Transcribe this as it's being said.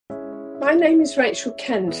My name is Rachel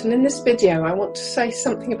Kent, and in this video I want to say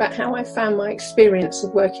something about how I found my experience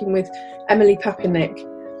of working with Emily Papirnik.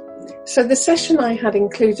 So the session I had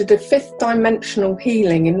included a fifth dimensional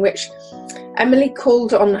healing in which Emily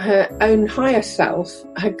called on her own higher self,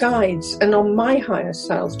 her guides, and on my higher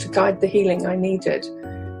self to guide the healing I needed.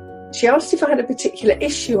 She asked if I had a particular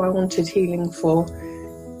issue I wanted healing for.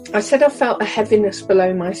 I said I felt a heaviness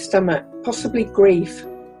below my stomach, possibly grief.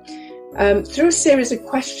 Through a series of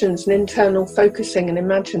questions and internal focusing and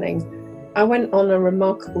imagining, I went on a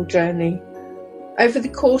remarkable journey. Over the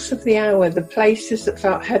course of the hour, the places that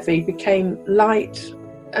felt heavy became light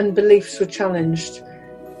and beliefs were challenged.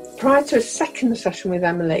 Prior to a second session with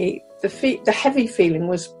Emily, the heavy feeling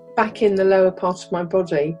was back in the lower part of my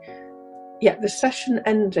body, yet the session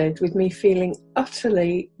ended with me feeling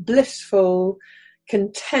utterly blissful,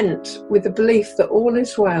 content with the belief that all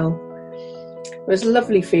is well. It was a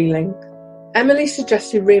lovely feeling. Emily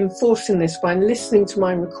suggested reinforcing this by listening to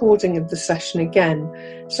my recording of the session again,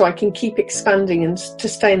 so I can keep expanding and to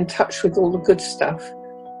stay in touch with all the good stuff.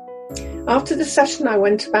 After the session, I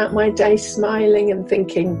went about my day smiling and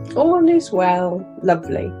thinking, all is well,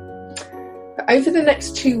 lovely. But over the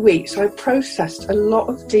next 2 weeks, I processed a lot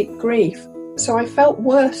of deep grief, so I felt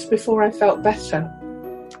worse before I felt better.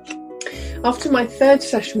 After my third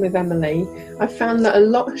session with Emily, I found that a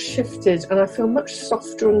lot has shifted and I feel much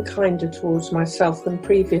softer and kinder towards myself than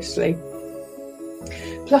previously,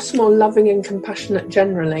 plus more loving and compassionate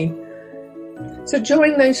generally. So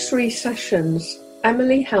during those 3 sessions,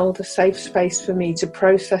 Emily held a safe space for me to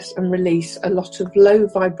process and release a lot of low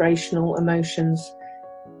vibrational emotions.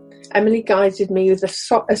 Emily guided me with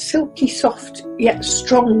a silky soft yet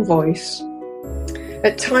strong voice.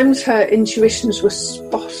 At times her intuitions were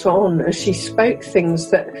spot on as she spoke things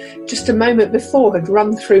that just a moment before had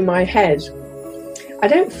run through my head. I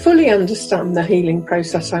don't fully understand the healing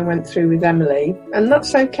process I went through with Emily, and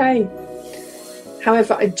that's okay.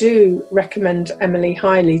 However, I do recommend Emily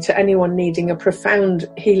highly to anyone needing a profound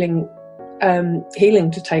healing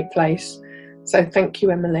to take place. So thank you,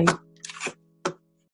 Emily.